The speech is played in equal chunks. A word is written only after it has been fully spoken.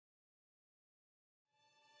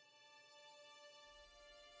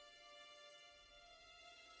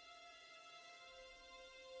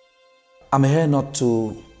I'm here not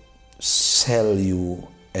to sell you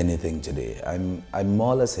anything today. I'm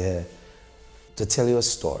more or less here to tell you a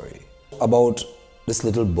story about this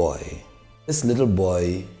little boy. This little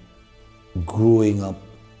boy growing up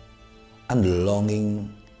and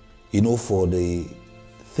longing, for the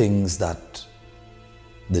things that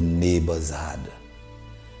the neighbors had.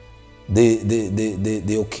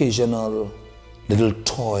 The occasional little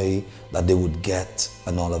toy that they would get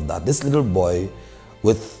and all of that. This little boy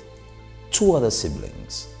with two other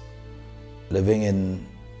siblings living in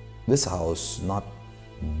this house, not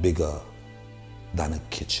bigger than a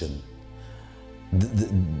kitchen.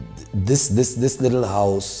 This little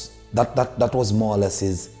house, that was more or less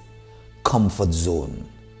his comfort zone,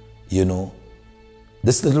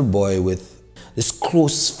 This little boy with this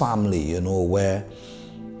close family, where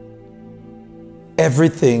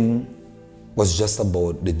everything was just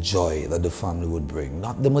about the joy that the family would bring,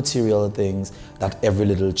 not the material things that every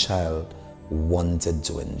little child wanted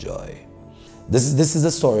to enjoy. This is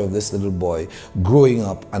the story of this little boy growing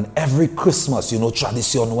up, and every Christmas,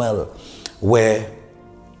 tradition well, where,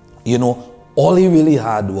 all he really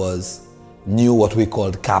had was knew what we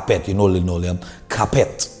called carpet, linoleum,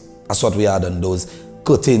 carpet. That's what we had on those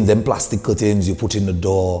curtains, them plastic curtains you put in the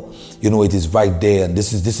door, it is right there, and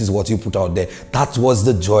this is what you put out there. That was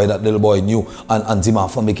the joy that little boy knew. And Auntie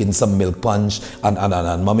Martha making some milk punch,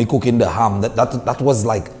 and mommy cooking the ham. That was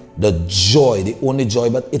like the joy, the only joy,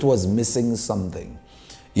 but it was missing something.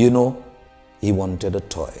 He wanted a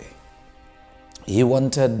toy. He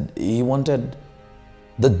wanted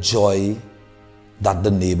the joy that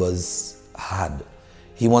the neighbors had.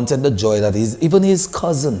 He wanted the joy that even his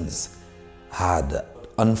cousins had.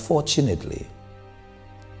 Unfortunately,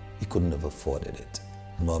 he couldn't have afforded it.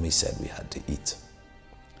 Mommy said we had to eat.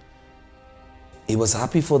 He was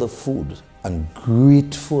happy for the food and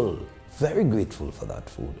grateful, very grateful for that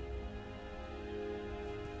food.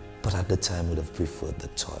 But at the time would have preferred the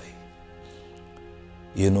toy.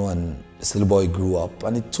 And this little boy grew up,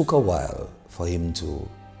 and it took a while for him to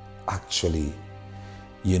actually,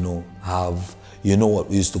 have, what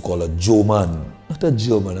we used to call a Joe-man. Not a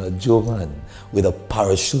German, a Joe-man with a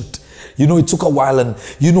parachute. It took a while, and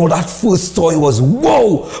that first toy was,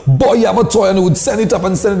 whoa, boy, you have a toy, and he would send it up,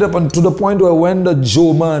 and to the point where when the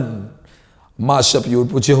Joe-man mash up, you would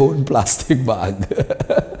put your own plastic bag,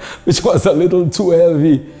 which was a little too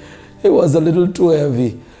heavy. It was a little too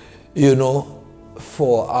heavy,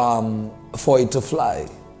 for it to fly.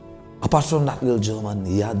 Apart from that little German,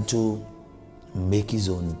 he had to make his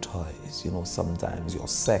own toys. Sometimes you're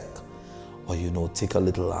sick, or take a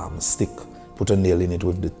little stick, put a nail in it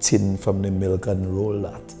with the tin from the milk and roll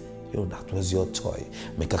that. That was your toy.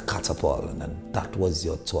 Make a catapult, and then that was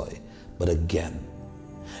your toy. But again,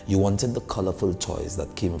 you wanted the colorful toys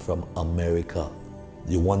that came from America.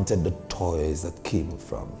 You wanted the toys that came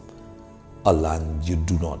from a land you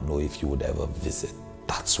do not know if you would ever visit.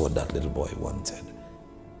 That's what that little boy wanted.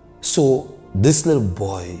 So this little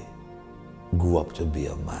boy grew up to be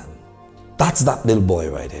a man. That's that little boy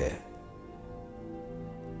right here.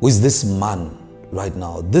 Who is this man right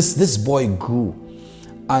now? This boy grew,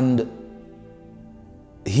 and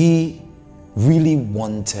he really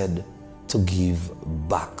wanted to give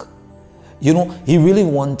back. He really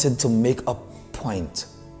wanted to make a point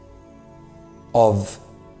of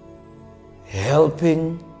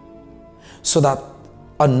helping so that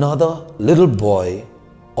another little boy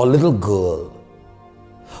or little girl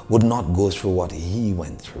would not go through what he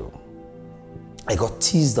went through. I got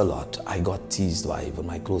teased a lot. I got teased by even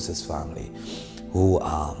my closest family who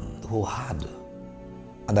had.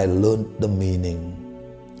 And I learned the meaning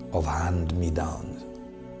of hand-me-downs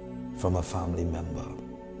from a family member.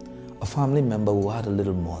 A family member who had a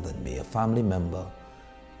little more than me. A family member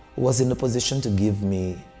who was in a position to give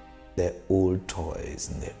me their old toys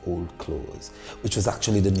and their old clothes, which was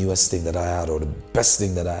actually the newest thing that I had, or the best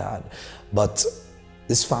thing that I had. But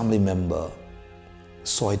this family member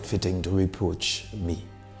saw it fitting to reproach me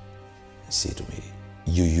and say to me,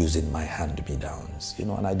 "You using my hand-me-downs,"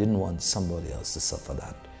 and I didn't want somebody else to suffer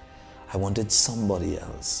that. I wanted somebody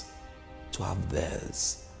else to have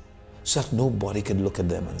theirs, so that nobody could look at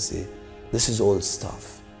them and say, "This is old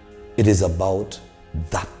stuff." It is about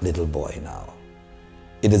that little boy now.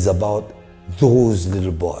 It is about those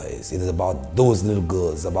little boys. It is about those little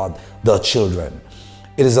girls, about the children.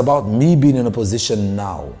 It is about me being in a position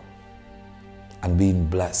now and being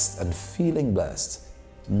blessed and feeling blessed.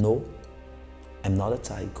 No, I'm not a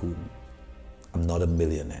tycoon. I'm not a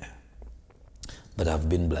millionaire. But I've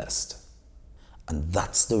been blessed. And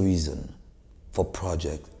that's the reason for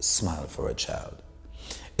Project Smile for a Child.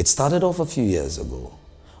 It started off a few years ago,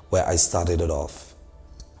 where I started it off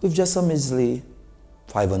with just a measly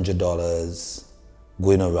 $500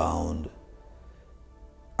 going around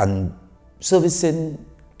and servicing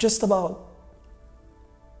just about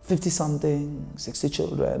 50-something, 60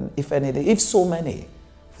 children, if anything, if so many,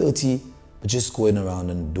 30, but just going around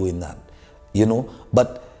and doing that, you know.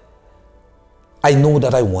 But I know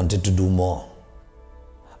that I wanted to do more.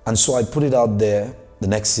 And so I put it out there. The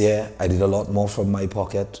next year, I did a lot more from my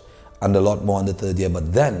pocket and a lot more on the third year.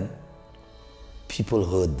 But then, people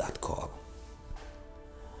heard that call.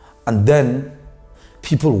 And then,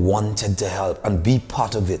 people wanted to help and be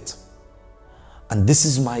part of it. And this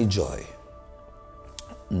is my joy.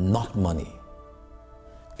 Not money.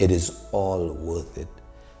 It is all worth it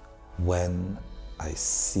when I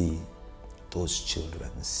see those children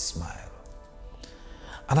smile.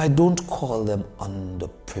 And I don't call them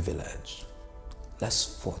underprivileged,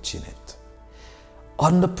 less fortunate.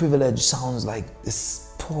 Underprivileged sounds like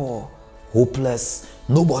this poor, hopeless,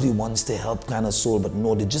 nobody wants to help kind of soul, but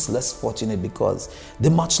no, they're just less fortunate because they're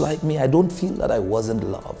much like me. I don't feel that I wasn't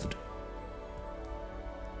loved.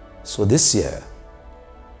 So this year,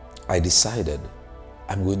 I decided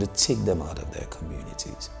I'm going to take them out of their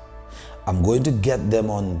communities. I'm going to get them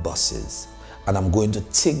on buses. And I'm going to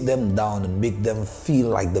take them down and make them feel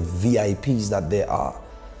like the VIPs that they are.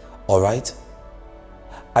 All right?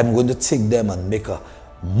 I'm going to take them and make a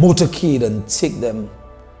motorcade and take them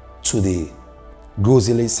to the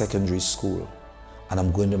Grozile Secondary School. And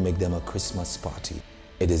I'm going to make them a Christmas party.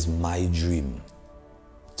 It is my dream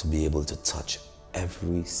to be able to touch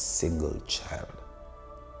every single child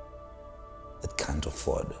that can't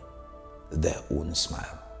afford their own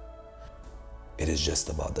smile. It is just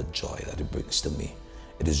about the joy that it brings to me.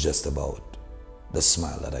 It is just about the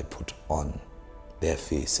smile that I put on their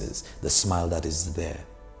faces, the smile that is there,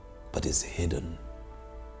 but is hidden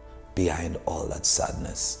behind all that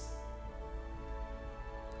sadness.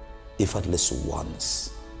 If at least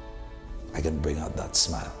once I can bring out that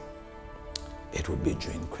smile, it would be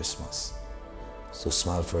during Christmas. So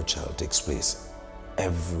Smile for a Child takes place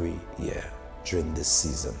every year during this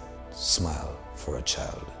season. Smile for a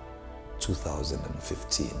Child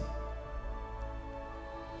 2015,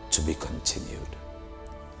 to be continued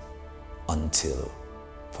until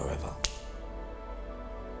forever.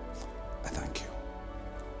 I thank you.